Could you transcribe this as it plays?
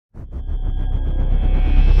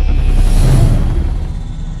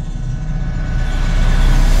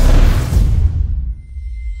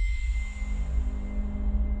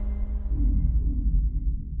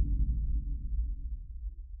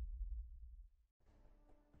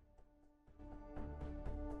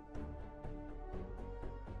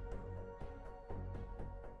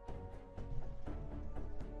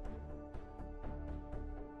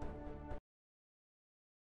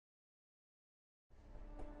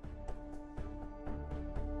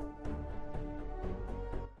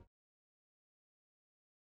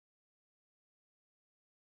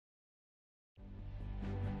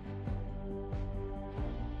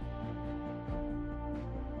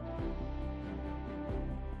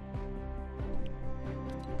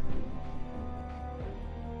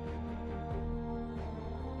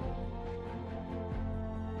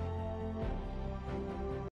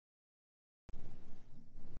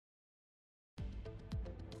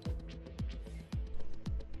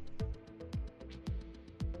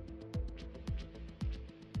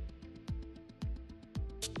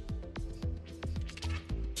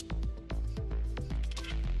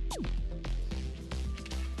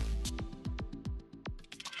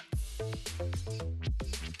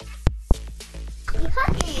You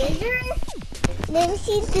have the lizard? Then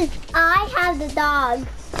she says, I have the dog.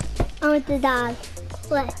 I want the dog.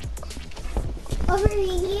 What? Over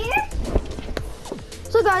here?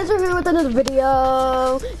 So guys, we're here with another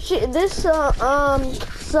video.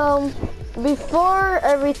 So before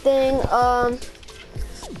everything,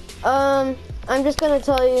 I'm just gonna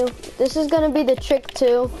tell you, this is gonna be the trick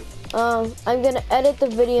too. I'm gonna edit the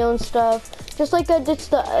video and stuff, just like I did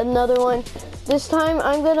another one. This time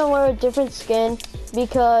I'm gonna wear a different skin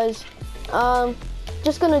because,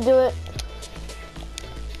 just gonna do it.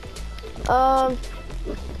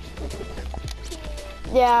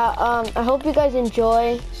 Yeah, I hope you guys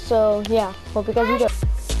enjoy. So yeah, hope you guys enjoy.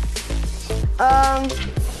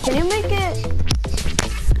 Can you make it?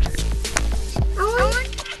 I want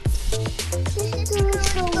this is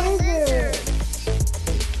the lizard.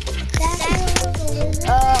 That's the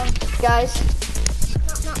lizard. Guys.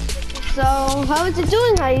 So how is it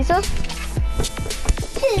doing, Haisa?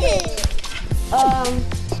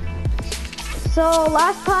 So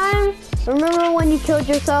last time, remember when you killed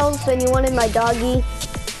yourself and you wanted my doggy?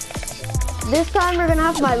 This time we're gonna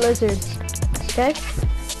have my lizard, okay?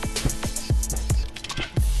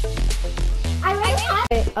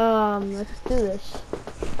 Okay, let's do this.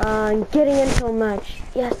 Getting into a match,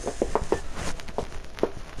 yes.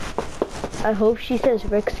 I hope she says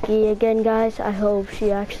Rick-ski again, guys. I hope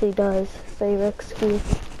she actually does say Rick-ski.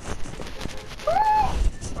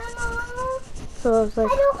 So I was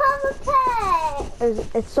like, I don't have a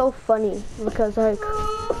pet. It's so funny because like,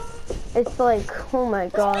 it's like, oh my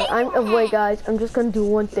god. Wait guys, I'm just gonna do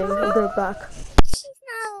one thing. I'll be right back. She's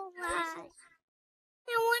not alive.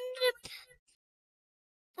 I wanted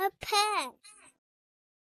a pet.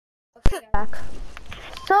 Back.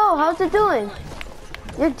 So how's it doing?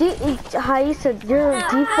 Haisa, you're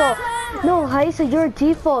default. No, Haisa, you're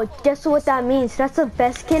default. Guess what that means? That's the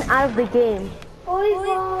best skin out of the game.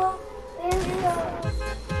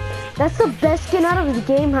 That's the best skin out of the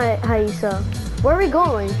game, Haisa. Where are we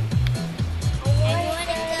going? I want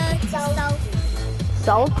to go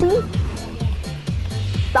Salty?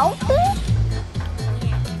 Salty?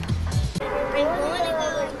 I want to go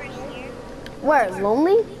over here. Where?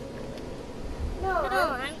 Lonely? No, I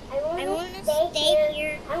want to stay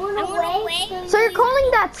here. I want to wait. So you're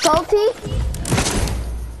calling that salty?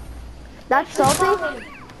 That's salty?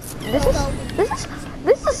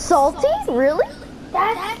 This is salty? Really?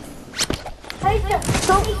 That's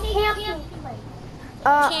So camping place.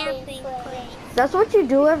 Camping place. That's what you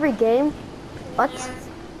do every game? What?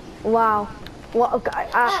 Wow. Well, okay.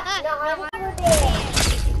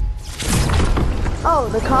 Oh,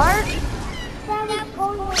 the car?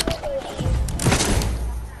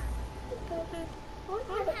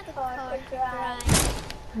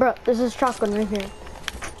 Bro, this is shotgun right here.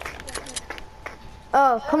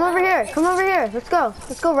 Oh, come over here. Come over here. Let's go.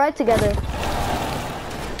 Let's go ride together.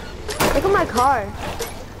 Look at my car.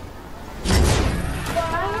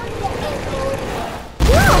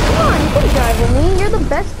 No, come on. You can drive with me. You're the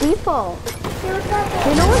best default. You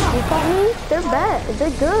know what default means? They're bad.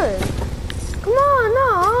 They're good. Come on,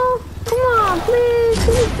 no. Come on, please.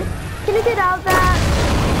 Can you get out that?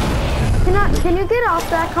 Can you get off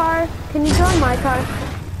that car? Can you join my car?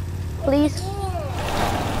 Please.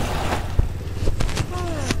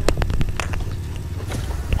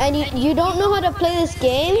 And you don't know how to play this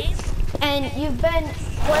game? And you've been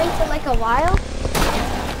playing for like a while?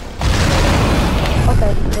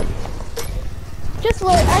 Okay. Just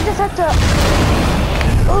wait, I just have to...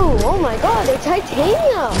 Oh my god, they're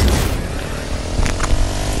titanium!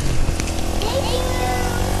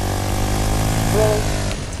 Really?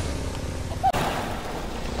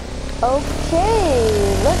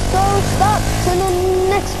 Okay, let's go stop to the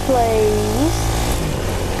next place.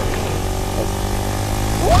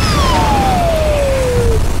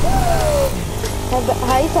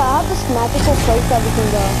 Haisa, I have this magical place that we can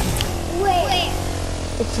go. Where?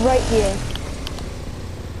 It's right here.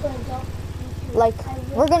 Like,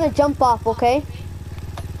 we're gonna jump off, okay?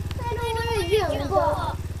 I don't want to jump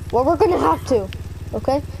off. Well, we're gonna have to,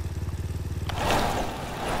 okay?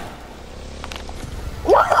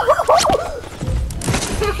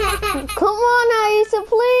 Come on, Haisa,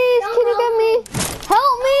 please, can you get me?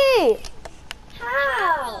 Help me!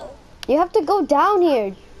 How? You have to go down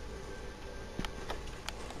here.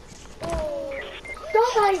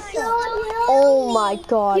 Oh my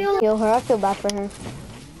god. Kill her, I feel bad for her.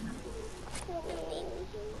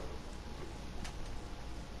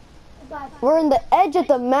 We're in the edge of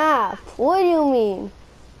the map. What do you mean?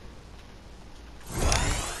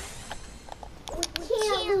 We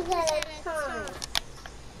can't lose at a time.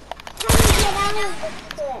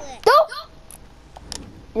 Don't!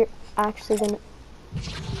 You're actually gonna...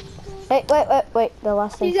 Hey, wait. The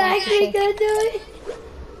last thing. He's actually gonna do it?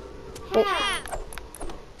 Wait.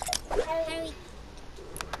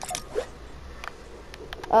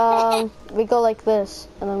 We go like this,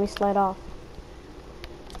 and then we slide off.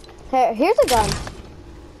 Here's a gun.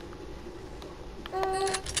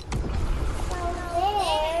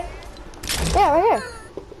 Yeah, right here.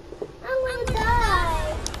 I'm gonna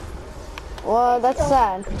die. Well, that's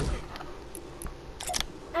sad.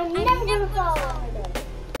 I'm never gonna fall over there.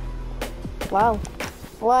 Wow.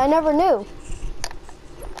 Well, I never knew.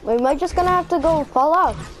 We might just gonna have to go fall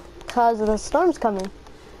out, cause the storm's coming.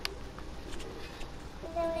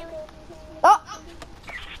 Oh!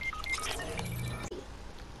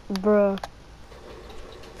 Bruh.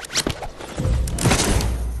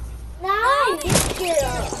 No, this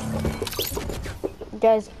girl.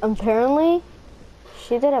 Guys, apparently,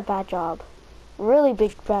 she did a bad job. Really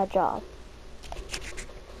big bad job.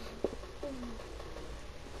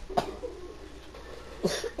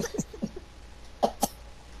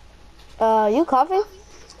 You coughing?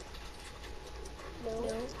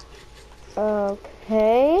 No.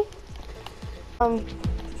 Okay.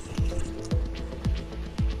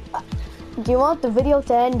 Do you want the video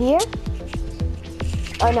to end here?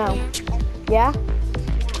 Or no? Yeah?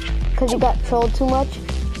 Cause you got trolled too much?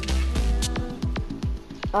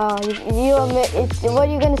 What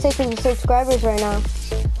are you gonna say to the subscribers right now?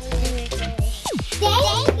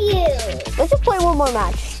 Thank you. Let's just play one more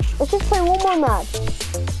match.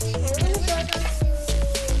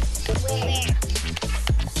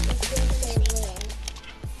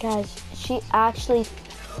 Guys, she actually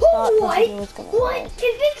thought the video was gonna What? If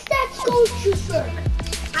it's that Skull Trooper.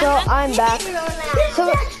 So I'm back. So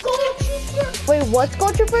That Skull Trooper. wait, what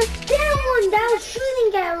Skull Trooper? That one that was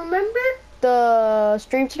shooting at, remember? The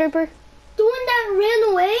Stream Sniper? The one that ran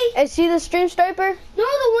away? Is he the Stream Sniper? No,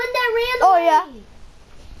 the one that ran Oh away. yeah.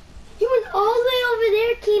 He went all the way over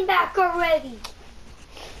there, came back already.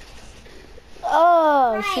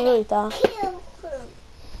 Oh, she really thought. Kill him.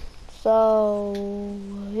 So,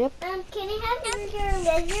 yep. Can I have your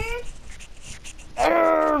measure?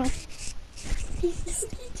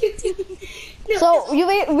 So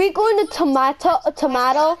we going to tomato,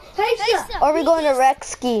 Hey, or are we going to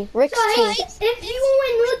Rexski? if you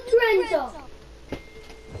win with Renzo,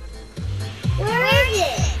 where is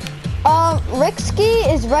it? Rexski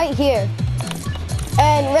is right here,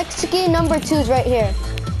 and Rexski number 2 is right here.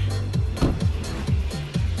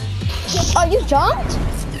 Oh, you jumped?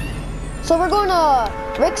 So we're going to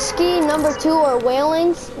Rexski number 2 or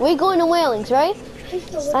Whalings. We're going to Whalings, right?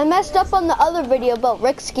 I messed up on the other video about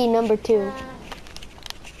Rexski number 2.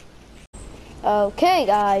 Okay,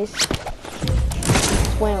 guys.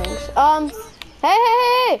 Whalings.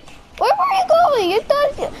 Hey! Where were you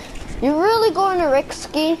going? You're really going to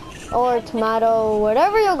Rexski or Tomato,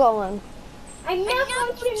 whatever you're going. I'm not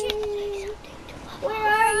going to.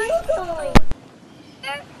 Where are you going?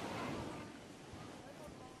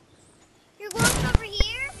 You're going over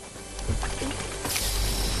here?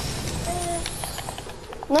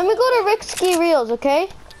 Let me go to Rexski Reels, okay?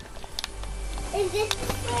 Is this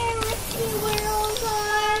where Risky Worlds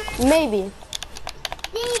are? Maybe.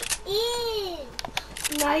 It is.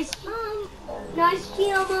 Nice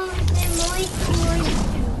camera and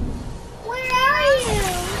Where are you?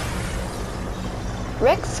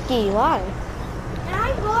 Rexski, why?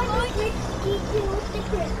 I'm going to Risky too with the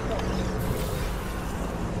crystal.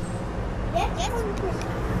 That's one crystal.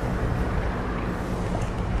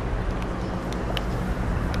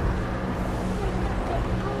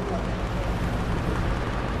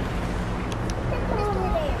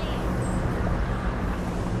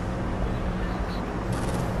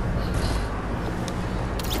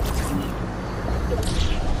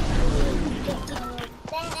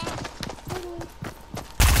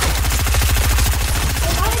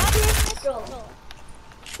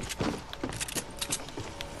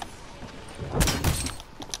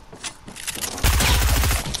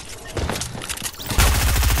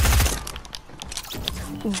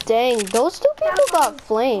 Dang, those 2 people got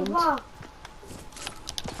flamed. Bro,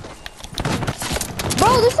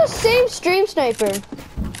 this is the same Stream Sniper.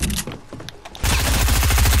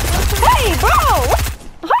 Hey, bro!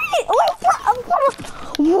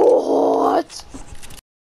 What?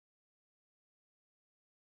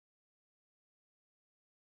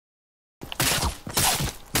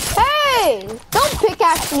 Hey! Don't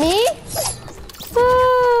pickaxe me!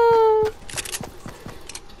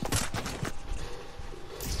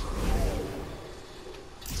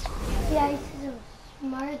 Yeah, he's so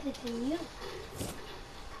smarter than you.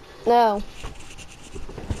 No.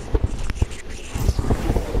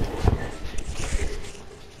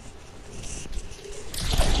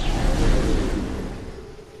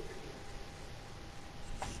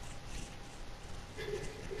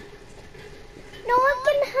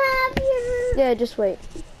 Okay, just wait.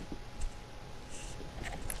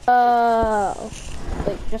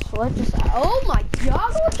 Wait, what just, oh my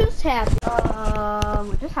god, what just happened?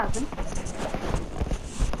 What just happened?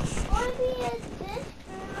 Olivia, is this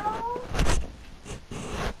girl?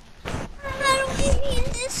 I don't give me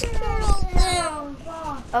this girl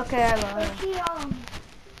now. Okay, I love her.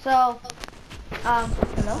 So,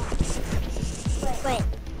 hello?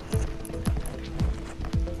 Wait.